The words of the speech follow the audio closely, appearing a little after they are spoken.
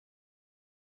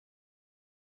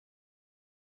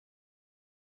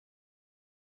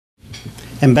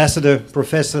Ambassador,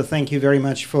 Professor, thank you very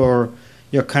much for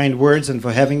your kind words and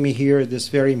for having me here at this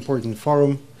very important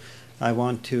forum. I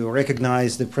want to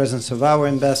recognize the presence of our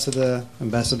ambassador,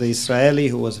 Ambassador Israeli,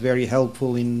 who was very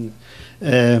helpful in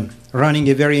running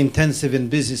a very intensive and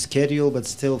busy schedule, but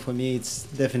still for me it's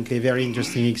definitely a very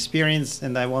interesting experience.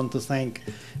 And I want to thank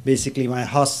basically my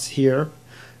hosts here,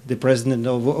 the president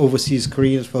of Overseas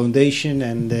Korean Foundation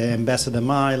and Ambassador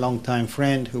Ma, a longtime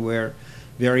friend, who were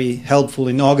very helpful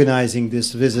in organizing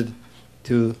this visit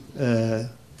to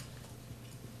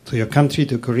your country,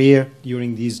 to Korea,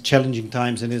 during these challenging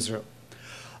times in Israel.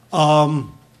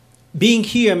 Being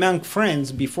here among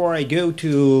friends, before I go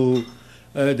to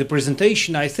the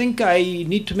presentation, I think I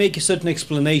need to make a certain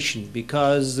explanation,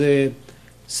 because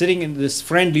sitting in this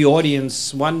friendly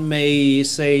audience, one may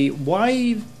say,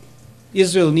 why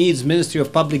Israel needs Ministry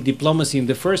of Public Diplomacy in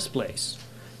the first place?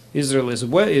 Israel is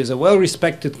a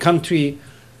well-respected country.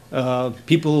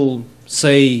 People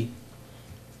say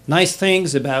nice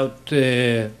things about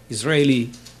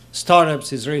Israeli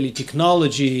startups, Israeli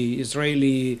technology,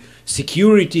 Israeli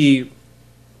security.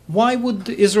 Why would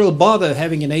Israel bother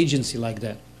having an agency like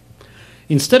that?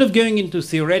 Instead of going into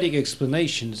theoretic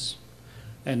explanations,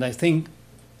 and I think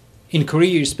in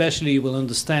Korea especially you will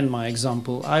understand my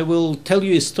example, I will tell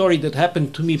you a story that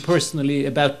happened to me personally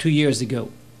about 2 years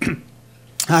ago.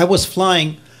 I was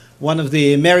flying one of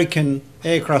the American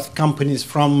aircraft companies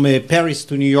from Paris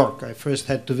to New York. I first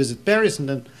had to visit Paris and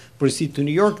then proceed to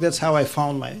New York. That's how I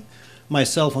found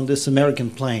myself on this American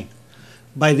plane.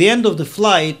 By the end of the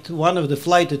flight, one of the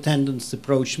flight attendants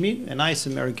approached me, a nice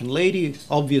American lady,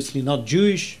 obviously not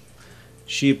Jewish.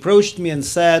 She approached me and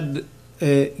said,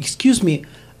 excuse me,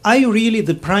 are you really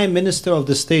the Prime Minister of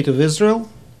the State of Israel?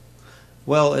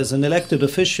 Well, as an elected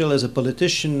official, as a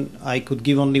politician, I could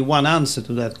give only one answer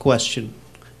to that question.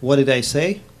 What did I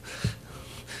say?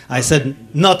 I said,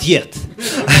 not yet.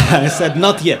 I said,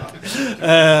 not yet.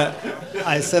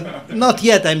 I said, not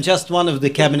yet, I'm just one of the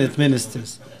cabinet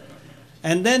ministers.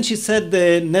 And then she said,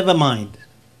 never mind.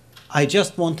 I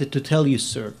just wanted to tell you,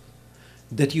 sir,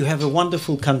 that you have a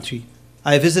wonderful country.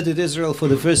 I visited Israel for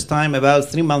the first time about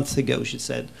 3 months ago, she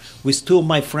said, with two of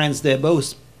my friends. They're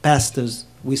both pastors.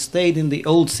 We stayed in the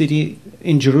old city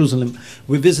in Jerusalem.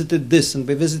 We visited this and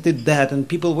we visited that, and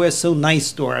people were so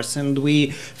nice to us, and we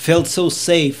felt so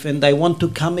safe, and I want to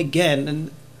come again.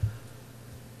 And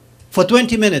for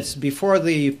 20 minutes before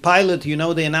the pilot, you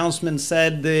know, the announcement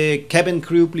said, the cabin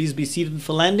crew, please be seated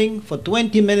for landing. For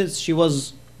 20 minutes, she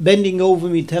was bending over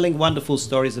me, telling wonderful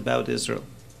stories about Israel.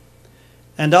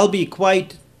 And I'll be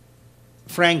quite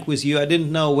frank with you, I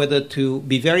didn't know whether to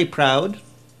be very proud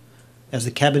as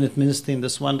a cabinet minister in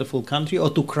this wonderful country, or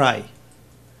to cry.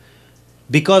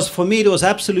 Because for me it was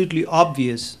absolutely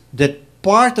obvious that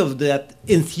part of that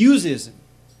enthusiasm,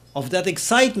 of that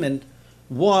excitement,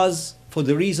 was for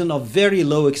the reason of very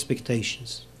low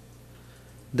expectations.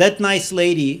 That nice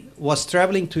lady was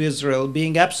traveling to Israel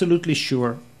being absolutely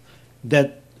sure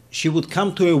that she would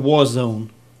come to a war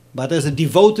zone, but as a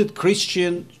devoted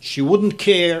Christian, she wouldn't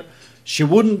care, she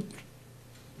wouldn't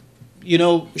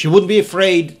be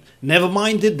afraid. Never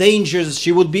mind the dangers,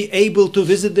 she would be able to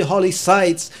visit the holy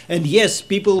sites. And yes,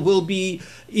 people will be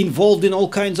involved in all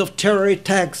kinds of terror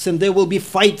attacks, and there will be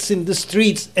fights in the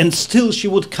streets, and still she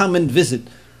would come and visit.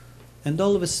 And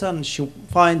all of a sudden she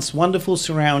finds wonderful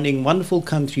surrounding, wonderful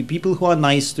country, people who are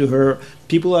nice to her,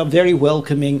 people who are very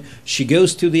welcoming. She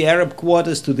goes to the Arab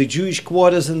quarters, to the Jewish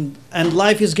quarters, and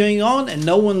life is going on, and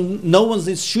no one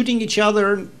is shooting each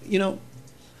other, you know.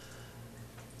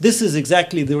 This is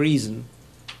exactly the reason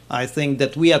I think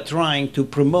that we are trying to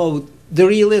promote the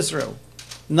real Israel,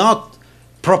 not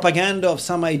propaganda of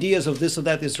some ideas of this or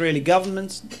that Israeli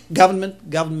governments.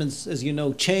 Governments, as you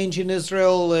know, change in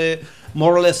Israel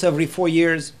more or less every 4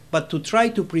 years, but to try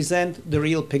to present the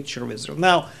real picture of Israel.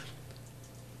 Now,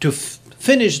 to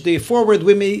finish the forward,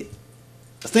 we may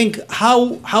think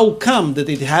how come that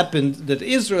it happened that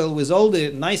Israel, with all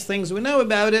the nice things we know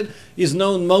about it, is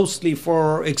known mostly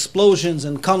for explosions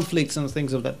and conflicts and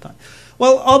things of that kind.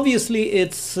 Well, obviously,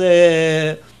 it's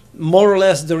more or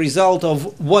less the result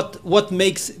of what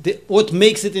makes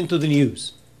it into the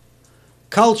news.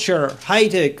 Culture,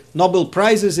 high-tech, Nobel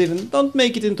Prizes even don't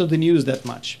make it into the news that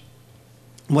much.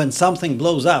 When something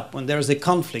blows up, when there's a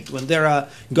conflict, when there are,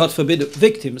 God forbid,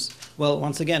 victims, well,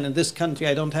 once again, in this country,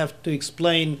 I don't have to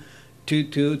explain to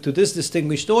this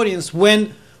distinguished audience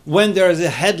when there is a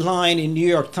headline in New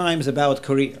York Times about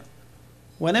Korea.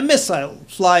 When a missile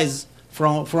flies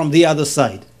from the other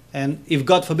side, and if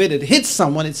God forbid it hits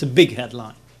someone, it's a big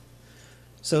headline.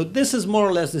 So this is more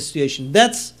or less the situation.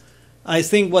 That's, I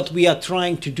think, what we are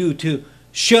trying to do, to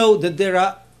show that there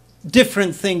are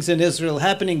different things in Israel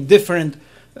happening, different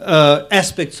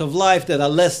aspects of life that are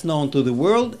less known to the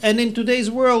world. And in today's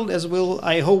world, as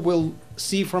I hope we'll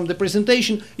see from the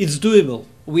presentation, it's doable.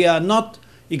 We are not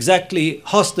exactly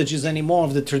hostages anymore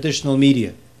of the traditional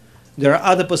media. There are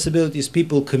other possibilities.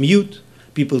 People commute,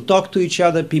 people talk to each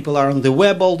other, people are on the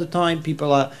web all the time,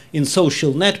 people are in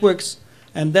social networks,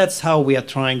 and that's how we are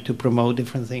trying to promote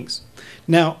different things.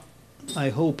 Now, I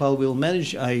hope I will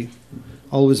manage. I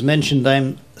always mentioned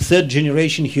I'm third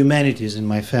generation humanities in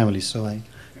my family, so I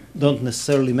don't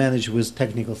necessarily manage with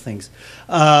technical things.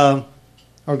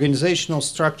 Organizational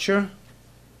structure,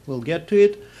 we'll get to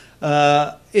it.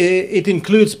 It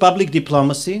includes public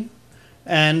diplomacy,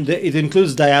 and it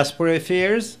includes diaspora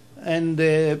affairs, and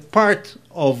part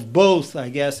of both, I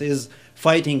guess, is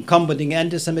combating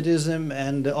anti-Semitism,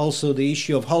 and also the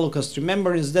issue of Holocaust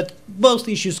remembrance. That both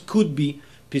issues could be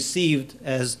perceived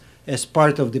as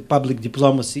part of the public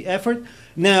diplomacy effort.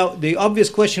 Now, the obvious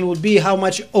question would be how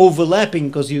much overlapping,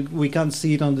 because we can't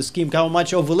see it on the scheme, how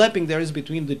much overlapping there is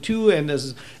between the two. And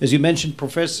as you mentioned,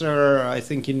 Professor, I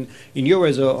think in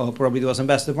yours, or probably it was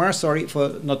Ambassador Mar, sorry for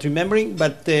not remembering,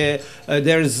 but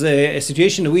there's a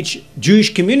situation in which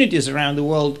Jewish communities around the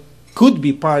world could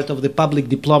be part of the public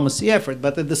diplomacy effort.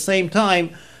 But at the same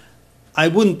time, I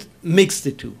wouldn't mix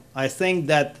the two. I think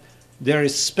that there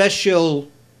is special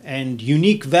and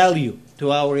unique value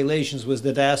to our relations with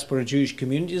the diaspora Jewish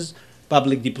communities,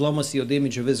 public diplomacy or the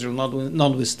image of Israel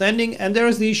notwithstanding, and there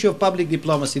is the issue of public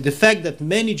diplomacy. The fact that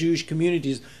many Jewish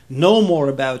communities know more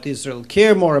about Israel,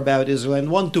 care more about Israel, and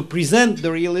want to present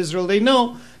the real Israel they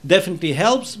know definitely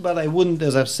helps, but I wouldn't,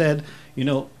 as I've said,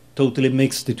 totally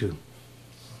mix the two.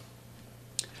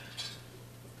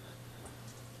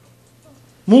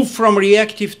 Move from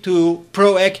reactive to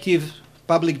proactive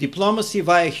public diplomacy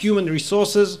via human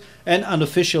resources and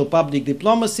unofficial public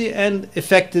diplomacy, and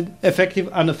effective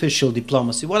unofficial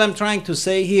diplomacy. What I'm trying to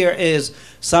say here is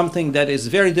something that is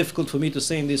very difficult for me to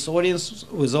say in this audience,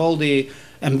 with all the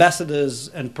ambassadors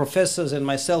and professors and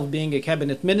myself being a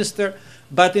cabinet minister.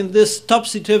 But in this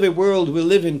topsy-turvy world we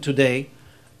live in today,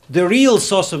 the real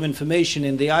source of information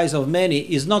in the eyes of many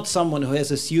is not someone who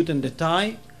has a suit and a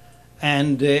tie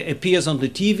and appears on the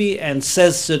TV and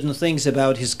says certain things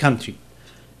about his country.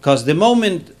 Because the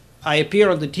moment I appear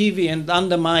on the TV and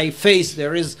under my face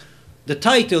there is the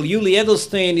title, Yuli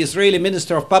Edelstein, Israeli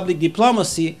Minister of Public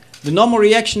Diplomacy, the normal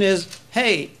reaction is,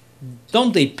 hey,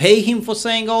 don't they pay him for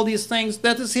saying all these things?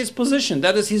 That is his position,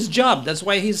 that is his job, that's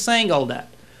why he's saying all that.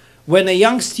 When a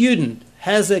young student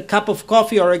has a cup of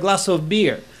coffee or a glass of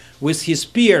beer with his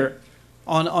peer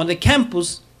on the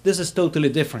campus, this is totally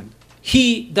different.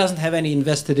 He doesn't have any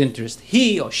invested interest.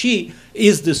 He or she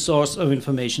is the source of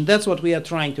information. That's what we are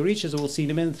trying to reach, as we'll see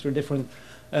in a minute, through different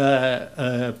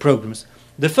programs.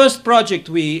 The first project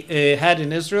we had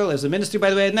in Israel as a ministry,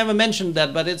 by the way, I never mentioned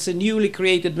that, but it's a newly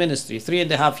created ministry.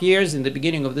 3.5 years, in the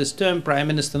beginning of this term, Prime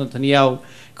Minister Netanyahu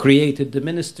created the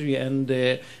ministry and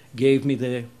gave me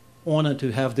the honor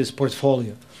to have this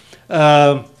portfolio.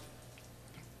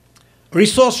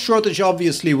 Resource shortage,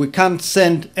 obviously, we can't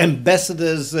send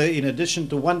ambassadors in addition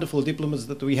to wonderful diplomats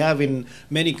that we have in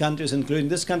many countries, including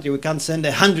this country. We can't send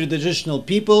 100 additional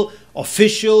people,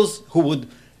 officials, who would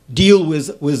deal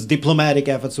with diplomatic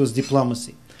efforts, with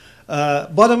diplomacy.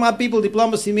 Bottom-up people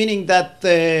diplomacy, meaning that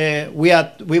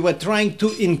we were trying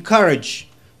to encourage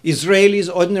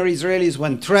Israelis, ordinary Israelis,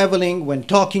 when traveling, when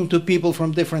talking to people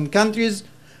from different countries,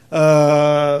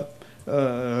 to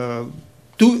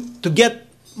get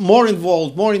more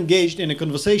involved, more engaged in a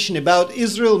conversation about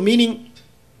Israel, meaning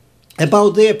about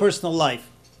their personal life,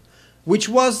 which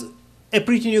was a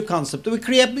pretty new concept. We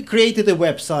created a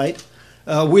website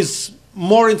with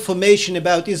more information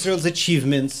about Israel's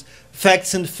achievements,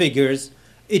 facts and figures.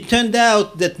 It turned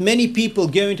out that many people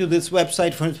going to this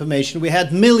website for information. We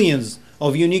had millions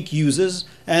of unique users,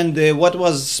 and what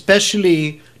was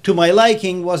especially to my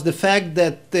liking was the fact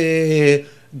that the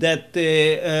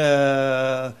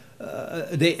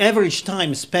average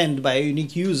time spent by a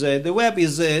unique user at the web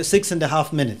is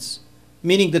 6.5 minutes,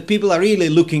 meaning that people are really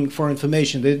looking for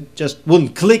information. They just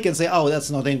wouldn't click and say, oh,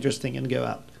 that's not interesting, and go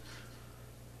out.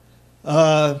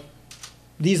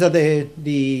 These are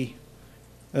the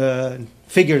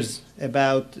figures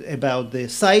about the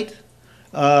site.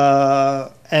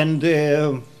 And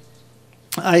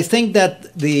I think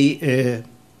that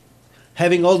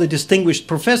having all the distinguished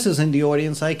professors in the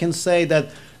audience, I can say that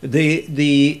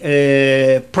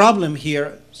the problem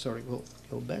here, sorry, we'll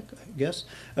go back, I guess.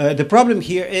 The problem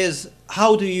here is,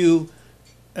 how do you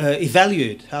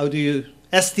evaluate, how do you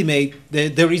estimate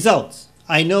the results?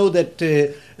 I know that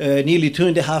nearly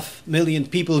 2.5 million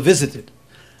people visited.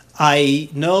 I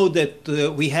know that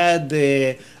we had,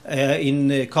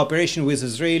 in cooperation with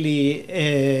Israeli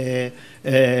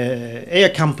air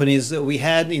companies, we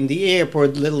had in the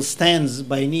airport little stands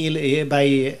by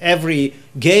every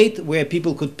gate where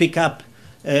people could pick up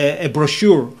a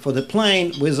brochure for the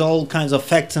plane with all kinds of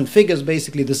facts and figures,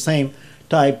 basically the same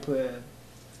type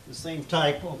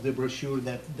of the brochure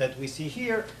that we see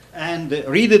here, and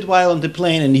read it while on the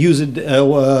plane and use it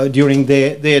during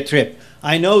their trip.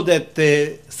 I know that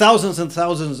thousands and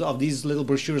thousands of these little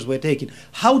brochures were taken.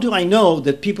 How do I know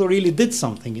that people really did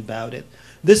something about it?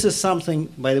 This is something,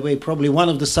 by the way, probably one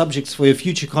of the subjects for a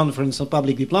future conference on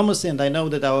public diplomacy, and I know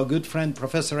that our good friend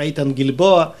Professor Eitan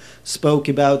Gilboa spoke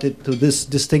about it to this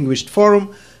distinguished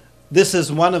forum. This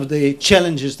is one of the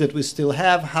challenges that we still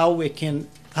have. How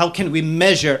can we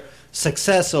measure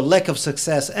success or lack of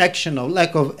success, action or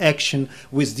lack of action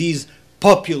with these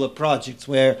popular projects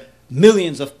where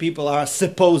millions of people are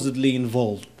supposedly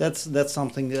involved? That's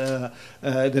something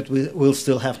that we will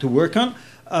still have to work on.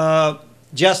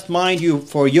 Just mind you,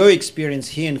 for your experience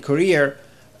here in Korea,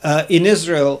 in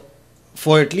Israel,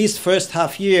 for at least first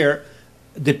half year,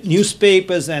 the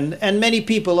newspapers and many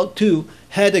people too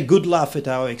had a good laugh at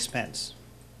our expense.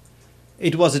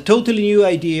 It was a totally new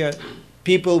idea.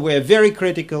 People were very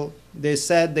critical. They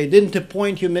said they didn't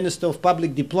appoint you Minister of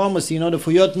Public Diplomacy in order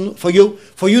for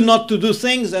you not to do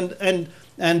things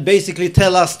and basically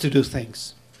tell us to do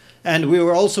things. And we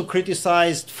were also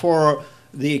criticized for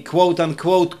the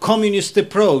quote-unquote communist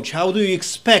approach. How do you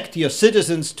expect your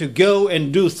citizens to go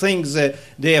and do things?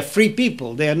 They are free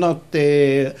people. They are not...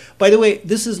 by the way,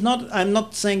 this is not... I'm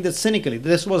not saying that cynically.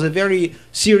 This was a very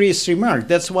serious remark.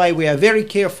 That's why we are very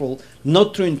careful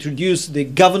not to introduce the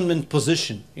government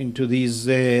position into these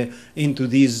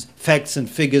facts and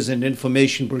figures and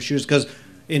information brochures, because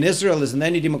in Israel, as in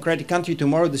any democratic country,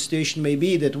 tomorrow the situation may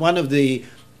be that one of the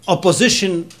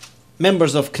opposition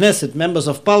members of Knesset, members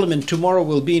of parliament, tomorrow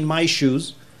will be in my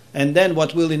shoes, and then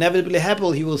what will inevitably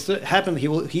happen,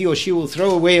 he or she will throw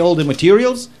away all the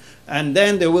materials, and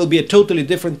then there will be a totally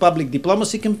different public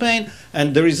diplomacy campaign,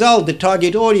 and the result, the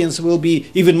target audience will be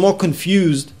even more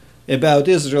confused about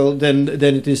Israel than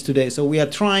it is today. So we are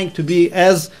trying to be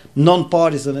as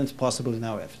non-partisan as possible in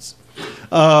our efforts.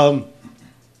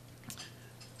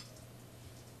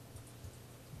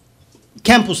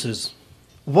 Campuses.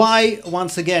 Why,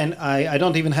 once again, I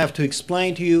don't even have to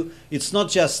explain to you, it's not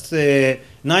just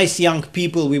nice young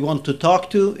people we want to talk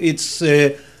to, it's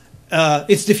the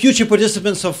future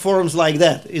participants of forums like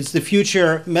that. It's the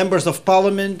future members of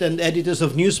parliament and editors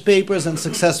of newspapers and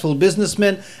successful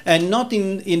businessmen, and not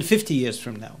in 50 years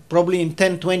from now, probably in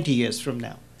 10, 20 years from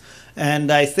now.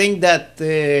 And I think that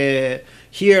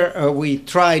here we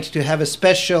tried to have a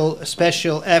special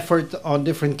effort on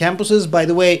different campuses. By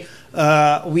the way,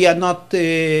 we are not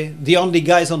the only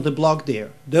guys on the block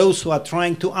there. Those who are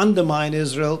trying to undermine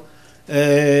Israel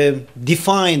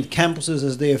defined campuses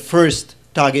as their first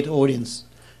target audience.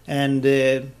 And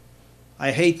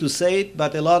I hate to say it,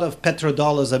 but a lot of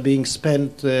petrodollars are being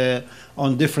spent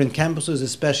on different campuses,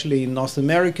 especially in North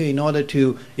America, in order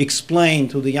to explain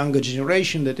to the younger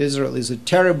generation that Israel is a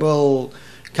terrible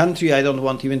country. I don't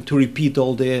want even to repeat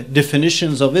all the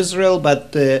definitions of Israel,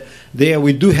 but there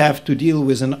we do have to deal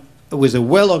with a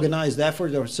well-organized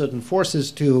effort of certain forces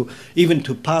to even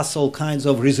to pass all kinds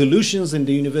of resolutions in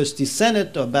the University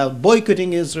Senate about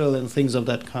boycotting Israel and things of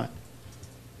that kind.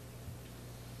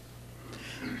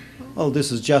 Oh,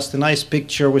 this is just a nice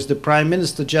picture with the Prime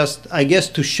Minister, just, I guess,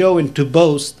 to show and to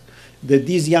boast that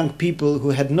these young people who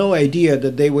had no idea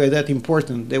that they were that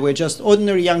important, they were just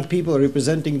ordinary young people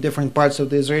representing different parts of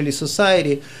the Israeli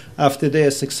society, after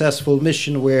their successful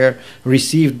mission were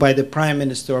received by the Prime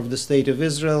Minister of the State of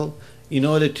Israel in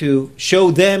order to show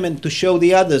them and to show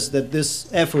the others that this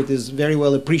effort is very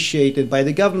well appreciated by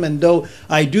the government, though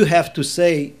I do have to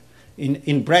say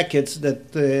in brackets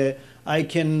that I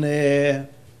can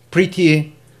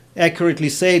pretty accurately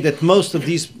say that most of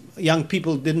these young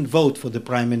people didn't vote for the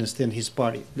Prime Minister and his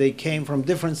party. They came from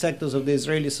different sectors of the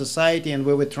Israeli society, and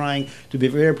we were trying to be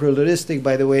very pluralistic.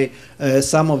 By the way,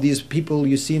 some of these people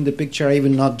you see in the picture are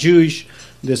even not Jewish.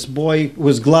 This boy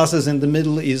with glasses in the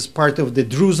middle is part of the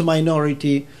Druze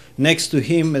minority. Next to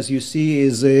him, as you see,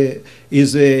 is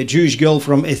a Jewish girl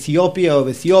from Ethiopia, of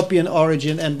Ethiopian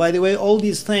origin. And by the way, all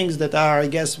these things that are, I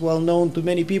guess, well known to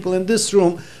many people in this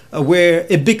room were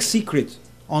a big secret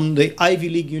on the Ivy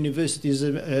League universities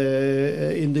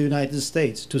in the United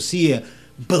States. To see a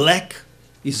black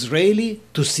Israeli,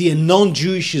 to see a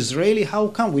non-Jewish Israeli, how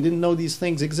come? We didn't know these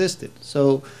things existed.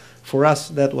 So for us,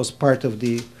 that was part of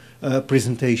the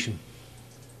presentation.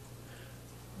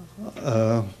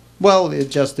 well, it's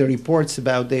just the reports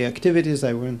about the activities.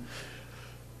 I went.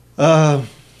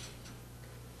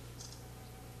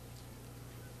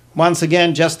 Once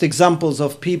again, just examples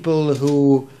of people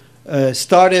who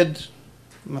started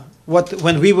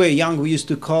when we were young, we used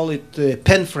to call it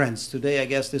pen friends. Today, I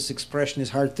guess this expression is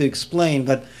hard to explain,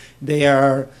 but they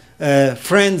are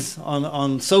friends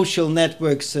on social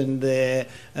networks, and a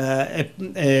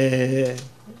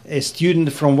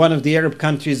student from one of the Arab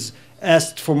countries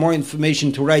asked for more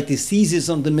information to write a thesis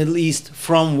on the Middle East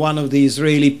from one of the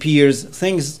Israeli peers.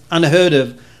 Things unheard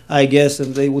of, I guess,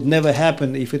 and they would never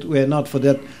happen if it were not for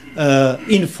that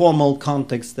informal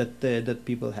context that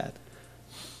people had.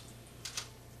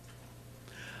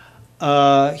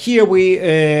 Here we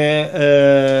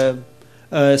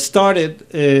started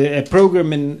a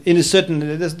program in a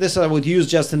certain, this I would use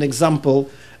just an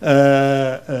example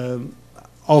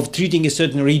of treating a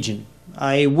certain region.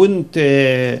 I wouldn't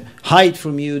hide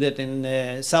from you that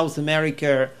in South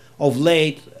America of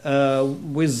late,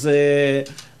 with the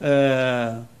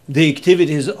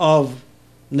activities of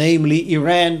namely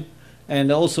Iran and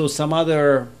also some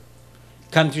other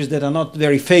countries that are not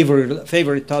very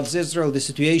favorite towards Israel, the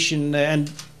situation, and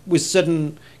with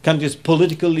certain countries'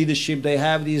 political leadership they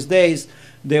have these days,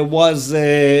 there was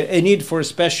a need for a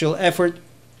special effort.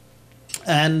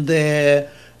 And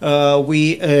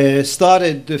we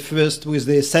started first with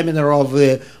the seminar of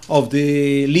the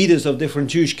leaders of different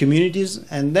Jewish communities,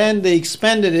 and then they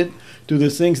expanded it to the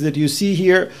things that you see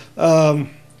here,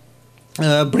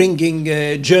 bringing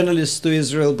journalists to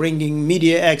Israel, bringing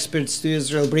media experts to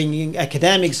Israel, bringing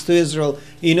academics to Israel,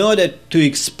 in order to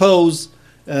expose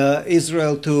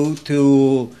Israel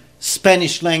to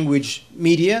Spanish language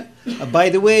media. By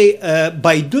the way,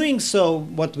 by doing so,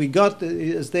 what we got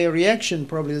is their reaction.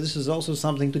 Probably this is also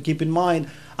something to keep in mind.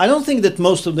 I don't think that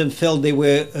most of them felt they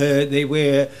were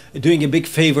doing a big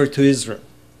favor to Israel.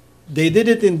 They did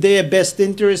it in their best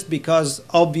interest, because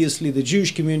obviously the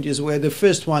Jewish communities were the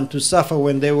first one to suffer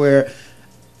when there were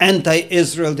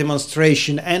anti-Israel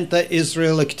demonstration,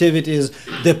 anti-Israel activities,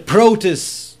 the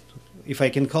protests, if I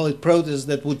can call it protests,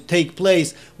 that would take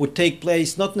place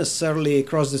not necessarily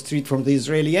across the street from the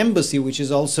Israeli embassy, which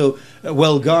is also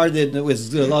well guarded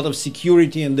with a lot of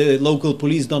security, and the local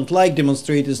police don't like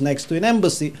demonstrators next to an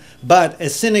embassy, but a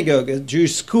synagogue, a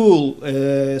Jewish school,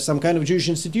 some kind of Jewish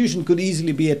institution could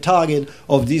easily be a target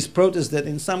of these protests that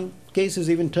in some cases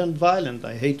even turned violent.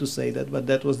 I hate to say that, but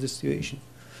that was the situation.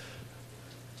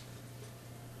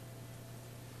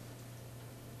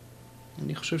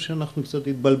 אני חושב שאנחנו קצת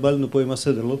התבלבלנו פה עם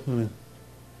הסדר, לא?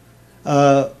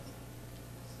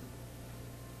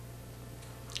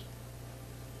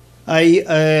 I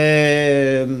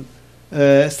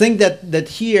think that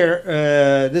here,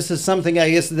 this is something, I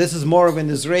guess this is more of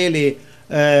an Israeli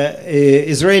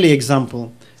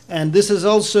example. And this is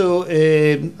also,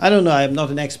 I don't know, I'm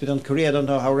not an expert on Korea, I don't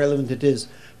know how relevant it is.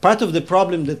 Part of the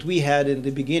problem that we had in the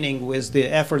beginning with the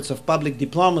efforts of public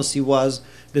diplomacy was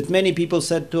that many people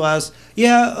said to us,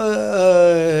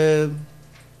 yeah,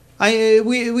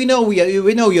 we know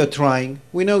you're trying,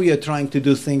 to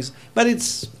do things, but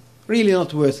it's really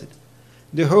not worth it.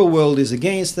 The whole world is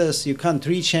against us, you can't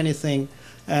reach anything,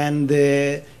 and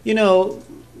you know,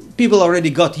 people already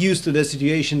got used to the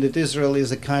situation that Israel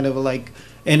is a kind of like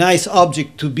a nice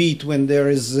object to beat when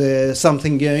there is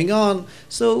something going on,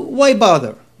 so why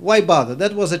bother? Why bother?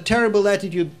 That was a terrible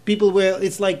attitude. People were,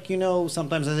 it's like, you know,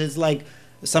 sometimes it's like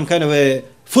some kind of a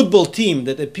football team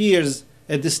that appears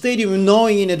at the stadium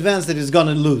knowing in advance that it's going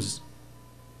to lose.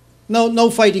 No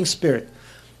fighting spirit.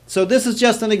 So this is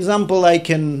just an example I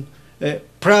can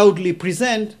proudly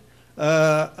present.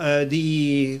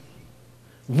 The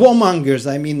warmongers,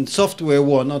 I mean software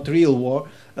war, not real war,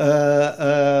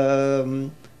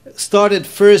 started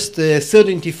first a Third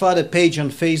Intifada page on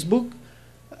Facebook,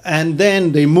 and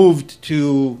then they moved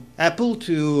to Apple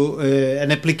to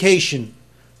an application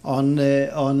in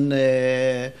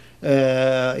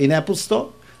Apple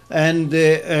Store, and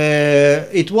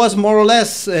it was more or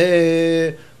less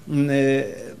a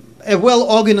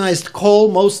well-organized call,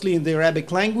 mostly in the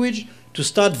Arabic language, to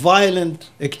start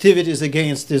violent activities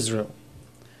against Israel.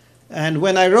 And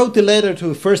when I wrote the letter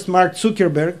to first Mark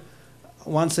Zuckerberg,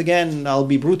 once again, I'll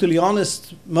be brutally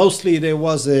honest, mostly there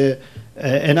was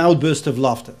an outburst of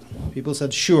laughter. People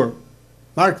said, sure,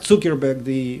 Mark Zuckerberg,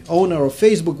 the owner of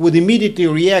Facebook, would immediately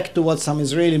react to what some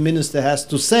Israeli minister has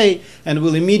to say and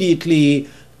will immediately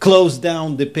close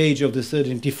down the page of the Third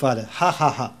Intifada. Ha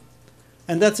ha ha.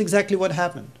 And that's exactly what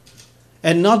happened.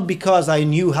 And not because I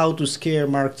knew how to scare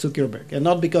Mark Zuckerberg, and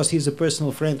not because he's a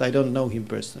personal friend, I don't know him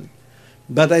personally.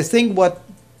 But I think what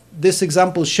this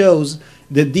example shows,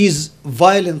 that these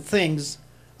violent things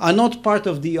are not part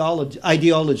of the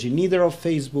ideology, neither of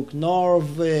Facebook, nor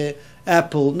of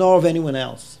Apple, nor of anyone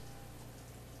else.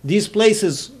 These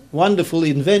places, wonderful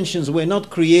inventions, were not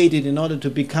created in order to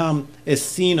become a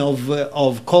scene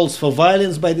of calls for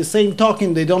violence. By the same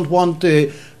token, they don't want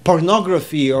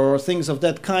pornography or things of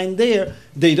that kind there.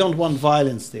 They don't want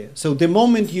violence there. So the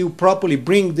moment you properly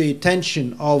bring the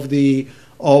attention of their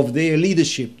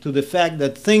leadership to the fact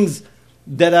that things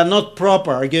that are not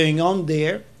proper are going on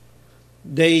there,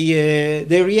 they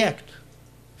react.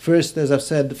 First, as I've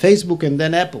said, Facebook and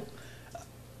then Apple.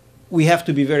 We have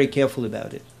to be very careful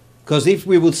about it. Because if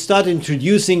we would start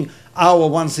introducing our,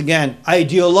 once again,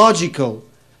 ideological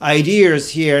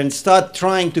ideas here and start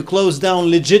trying to close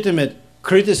down legitimate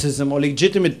criticism or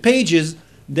legitimate pages,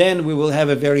 then we will have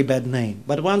a very bad name.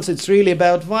 But once it's really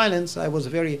about violence, I was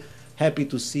very happy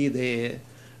to see the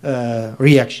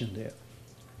reaction there.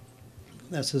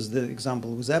 This is the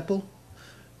example with Apple.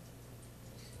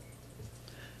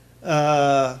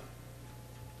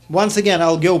 Once again,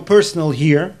 I'll go personal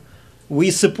here. We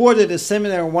supported a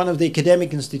seminar in one of the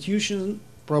academic institutions,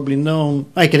 probably known,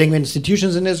 academic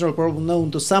institutions in Israel, probably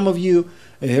known to some of you,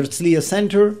 Herzliya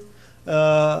Center,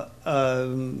 a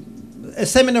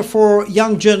seminar for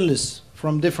young journalists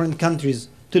from different countries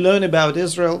to learn about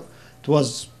Israel. It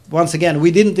was, once again,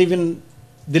 we didn't even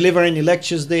deliver any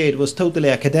lectures there. It was totally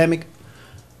academic.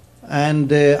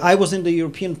 And I was in the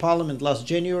European Parliament last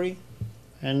January,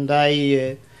 and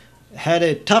I had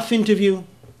a tough interview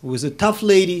with a tough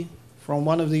lady from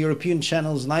one of the European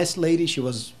channels, nice lady. She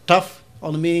was tough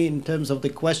on me in terms of the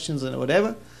questions and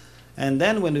whatever. And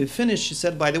then when we finished, she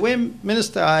said, by the way,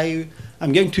 Minister,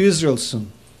 I'm going to Israel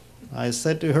soon. I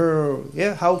said to her,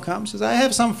 yeah, how come? She said, I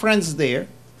have some friends there.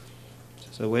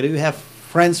 So where do you have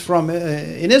friends from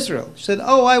in Israel? She said,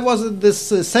 oh, I was at this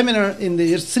seminar in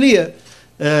the Herzliya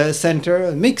Center,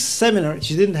 a mixed seminar.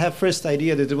 She didn't have first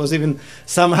idea that it was even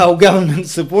somehow government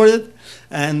supported,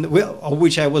 and of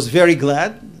which I was very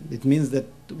glad. It means that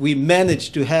we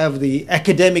managed to have the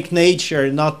academic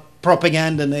nature, not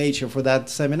propaganda nature, for that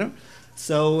seminar.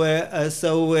 So,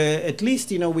 at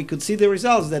least, you know, we could see the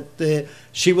results that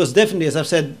she was definitely, as I've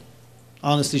said,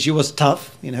 honestly, she was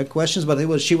tough in her questions,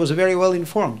 but she was very well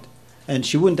informed. And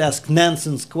she wouldn't ask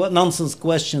nonsense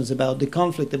questions about the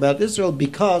conflict, about Israel,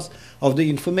 because of the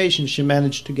information she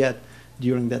managed to get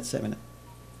during that seminar.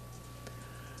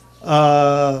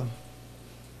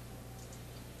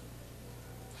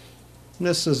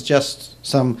 This is just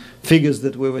some figures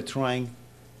that we were trying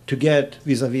to get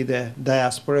vis-a-vis the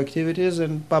diaspora activities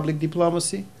and public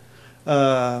diplomacy.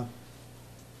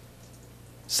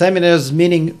 Seminars,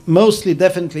 meaning mostly,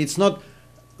 definitely, it's not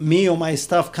me or my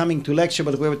staff coming to lecture,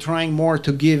 but we were trying more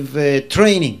to give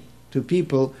training to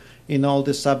people in all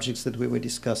the subjects that we were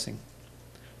discussing.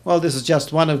 Well, this is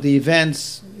just one of the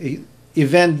event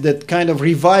that kind of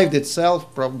revived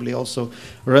itself, probably also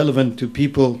relevant to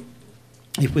people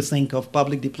if we think of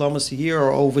public diplomacy here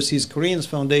or Overseas Koreans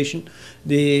Foundation.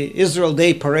 The Israel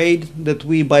Day Parade that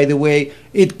we, by the way,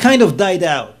 it kind of died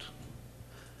out.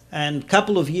 And a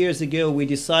couple of years ago, we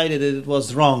decided that it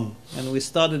was wrong, and we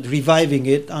started reviving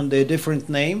it under a different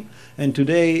name. And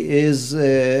today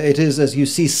it is, as you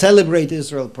see, Celebrate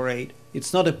Israel Parade.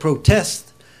 It's not a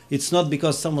protest. It's not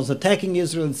because someone's attacking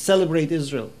Israel. It's Celebrate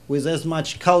Israel, with as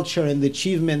much culture and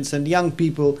achievements and young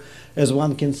people as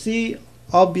one can see.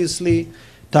 Obviously,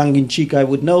 tongue-in-cheek, I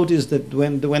would notice that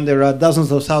when there are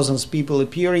dozens of thousands of people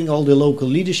appearing, all the local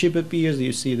leadership appears.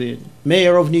 You see the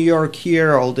mayor of New York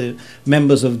here, all the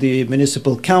members of the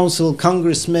municipal council,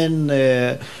 congressmen,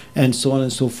 and so on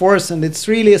and so forth. And it's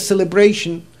really a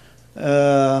celebration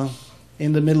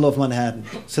in the middle of Manhattan.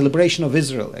 Celebration of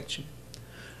Israel, actually.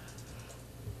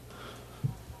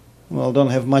 Well, don't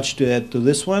have much to add to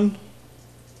this one.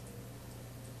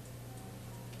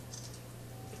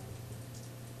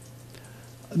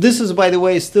 This is, by the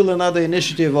way, still another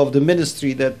initiative of the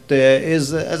ministry that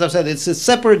is, as I've said, it's a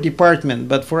separate department,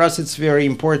 but for us it's very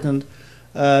important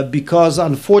because,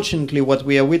 unfortunately, what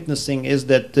we are witnessing is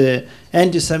that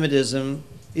anti-Semitism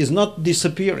is not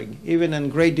disappearing, even in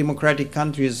great democratic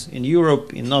countries in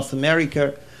Europe, in North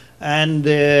America, and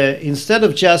instead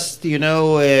of just, you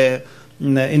know,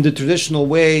 in the traditional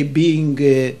way being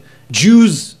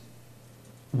Jews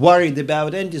worried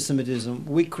about anti-Semitism,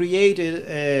 we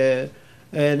created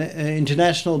an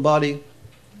international body,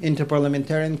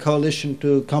 interparliamentarian coalition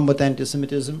to combat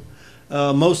anti-Semitism.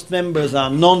 Most members are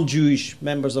non-Jewish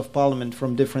members of parliament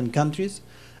from different countries.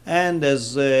 And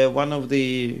as one of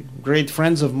the great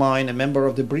friends of mine, a member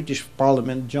of the British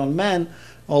Parliament, John Mann,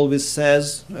 always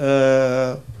says,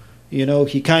 you know,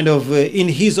 he kind of, in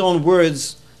his own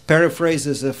words,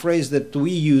 paraphrases a phrase that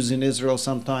we use in Israel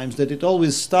sometimes, that it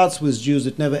always starts with Jews,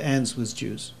 it never ends with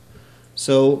Jews.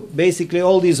 So basically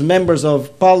all these members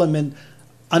of parliament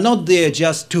are not there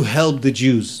just to help the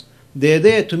Jews. They're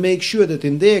there to make sure that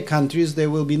in their countries there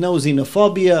will be no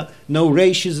xenophobia, no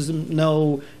racism,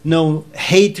 no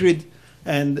hatred,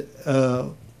 and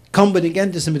combating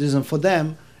anti-Semitism for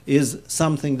them is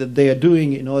something that they are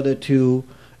doing in order to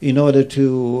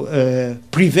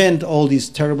prevent all these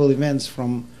terrible events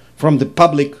from the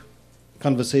public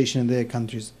conversation in their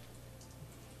countries.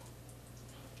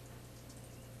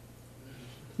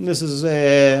 This is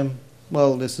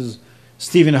this is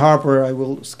Stephen Harper. I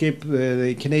will skip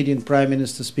the Canadian Prime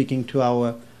Minister speaking to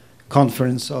our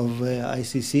conference of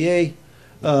ICCA.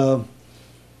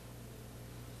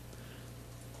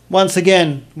 Once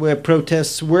again, where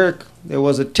protests work, there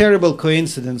was a terrible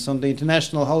coincidence. On the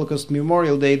International Holocaust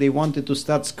Memorial Day, they wanted to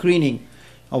start screening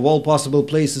of all possible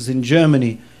places in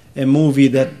Germany a movie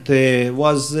that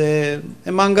was,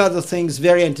 among other things,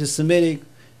 very anti-Semitic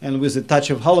and with a touch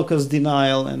of Holocaust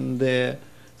denial. And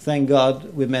thank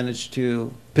God we managed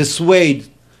to persuade,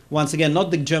 once again,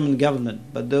 not the German government,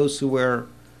 but those who were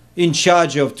in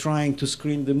charge of trying to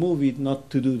screen the movie not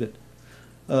to do that.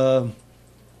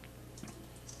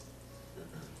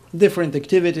 Different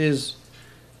activities.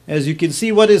 As you can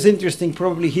see, what is interesting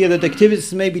probably here, that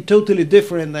activities may be totally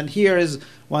different, and here is,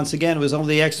 once again, with all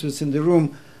the experts in the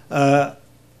room,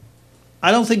 I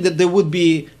don't think that there would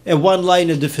be a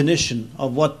one-liner definition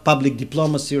of what public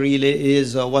diplomacy really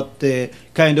is, or what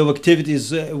kind of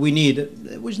activities we need.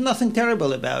 There's nothing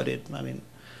terrible about it. I mean,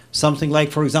 something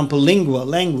like, for example,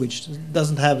 language,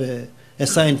 doesn't have a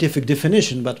scientific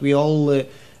definition, but we all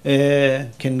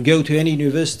can go to any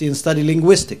university and study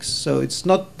linguistics. So it's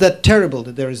not that terrible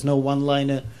that there is no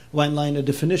one-liner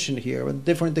definition here. But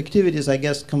different activities, I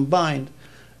guess, combined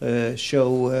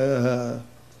show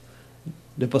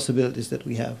the possibilities that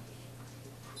we have.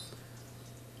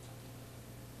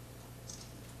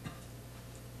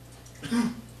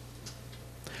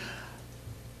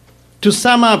 To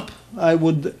sum up, I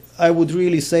would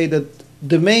really say that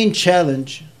the main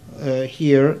challenge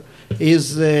here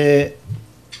is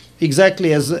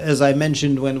exactly as I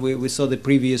mentioned when we saw the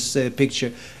previous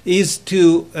picture, is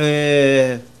to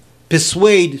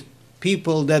persuade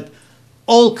people that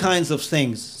all kinds of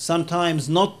things, sometimes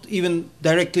not even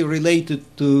directly related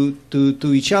to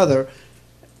each other,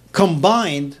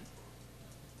 combined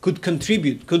could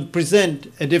contribute, could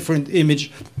present a different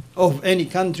image of any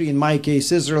country, in my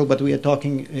case Israel, but we are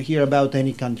talking here about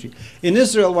any country. In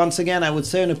Israel, once again, I would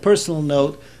say on a personal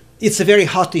note, it's a very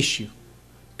hot issue.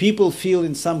 People feel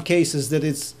in some cases that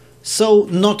it's so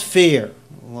not fair.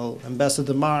 Well,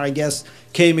 Ambassador Mar, I guess,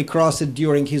 came across it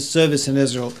during his service in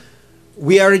Israel.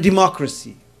 We are a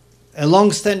democracy, a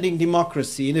long-standing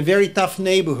democracy in a very tough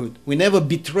neighborhood. We never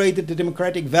betrayed the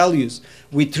democratic values.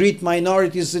 We treat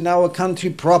minorities in our country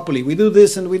properly. We do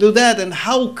this and we do that. And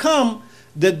how come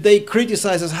that they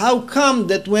criticize us? How come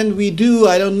that when we do,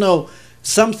 I don't know,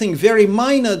 something very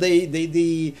minor,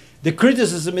 the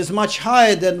criticism is much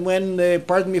higher than when,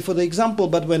 pardon me for the example,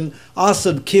 but when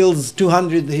Assad kills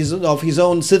 200 of his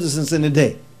own citizens in a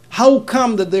day? How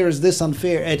come that there is this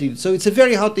unfair attitude? So it's a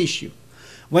very hot issue.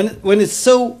 When it's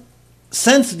so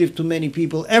sensitive to many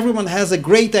people, everyone has a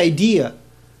great idea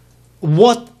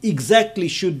what exactly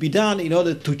should be done in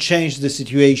order to change the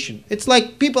situation. It's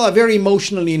like people are very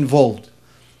emotionally involved.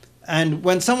 And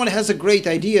when someone has a great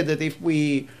idea that if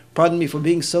we, pardon me for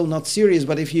being so not serious,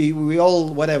 but if we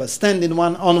all, whatever, stand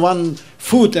on one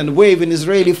foot and wave an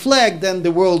Israeli flag, then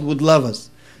the world would love us.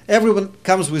 Everyone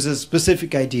comes with a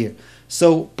specific idea.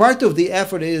 So part of the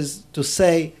effort is to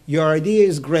say, your idea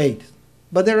is great,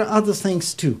 but there are other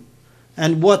things too.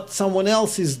 And what someone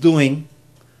else is doing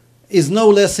is no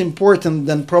less important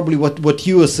than probably what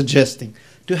you are suggesting.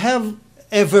 To have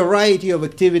a variety of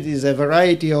activities, a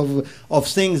variety of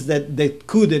things that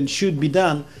could and should be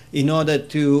done in order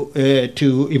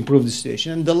to improve the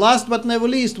situation. And the last but never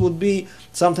least would be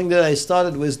something that I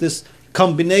started with, this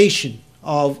combination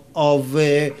of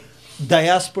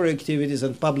diaspora activities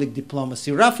and public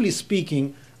diplomacy. Roughly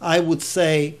speaking, I would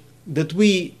say that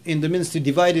we in the ministry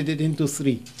divided it into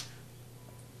three.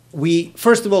 We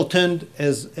first of all turned,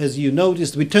 as you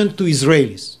noticed, we turned to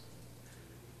Israelis,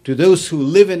 to those who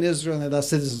live in Israel and are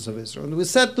citizens of Israel. And we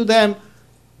said to them,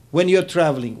 when you're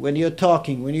traveling, when you're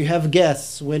talking, when you have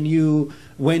guests, when you're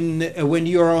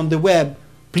on the web,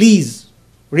 please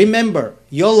remember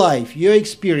your life, your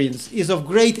experience is of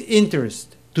great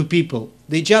interest to people.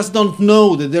 They just don't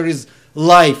know that there is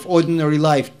life, ordinary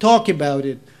life. Talk about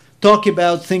it. Talk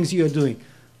about things you're doing.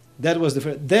 That was the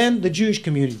first. Then the Jewish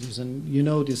communities, and you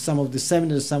notice some of the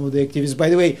seminars, some of the activities. By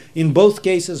the way, in both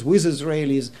cases, with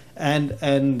Israelis and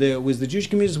with the Jewish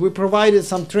communities, we provided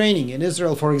some training. In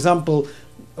Israel, for example,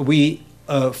 we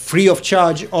free of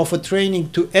charge offer training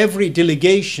to every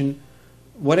delegation,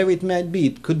 whatever it might be.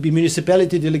 It could be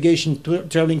municipality delegation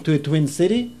traveling to a twin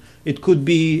city. It could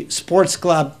be sports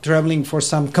club traveling for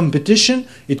some competition.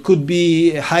 It could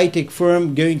be a high-tech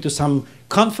firm going to some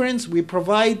conference. We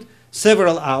provide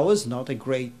several hours, not a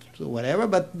great whatever,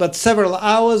 but several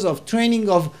hours of training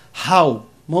of how,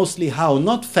 mostly how,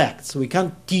 not facts. We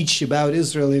can't teach about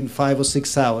Israel in 5 or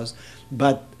 6 hours,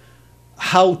 but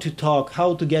how to talk,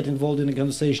 how to get involved in a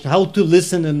conversation, how to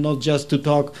listen and not just to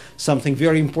talk, something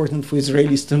very important for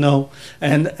Israelis to know.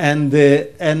 And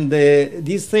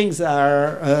these things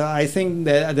are, I think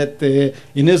that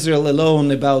in Israel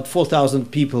alone, about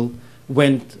 4,000 people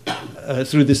went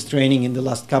through this training in the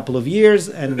last couple of years,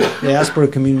 and the diaspora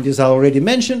communities I already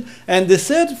mentioned. And the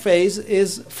third phase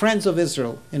is Friends of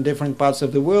Israel in different parts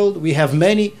of the world. We have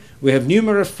many, we have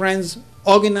numerous friends,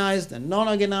 organized and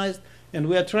non-organized, and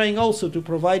we are trying also to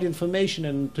provide information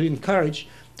and to encourage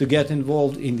to get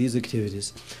involved in these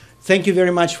activities. Thank you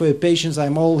very much for your patience.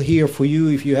 I'm all here for you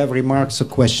if you have remarks or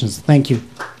questions. Thank you.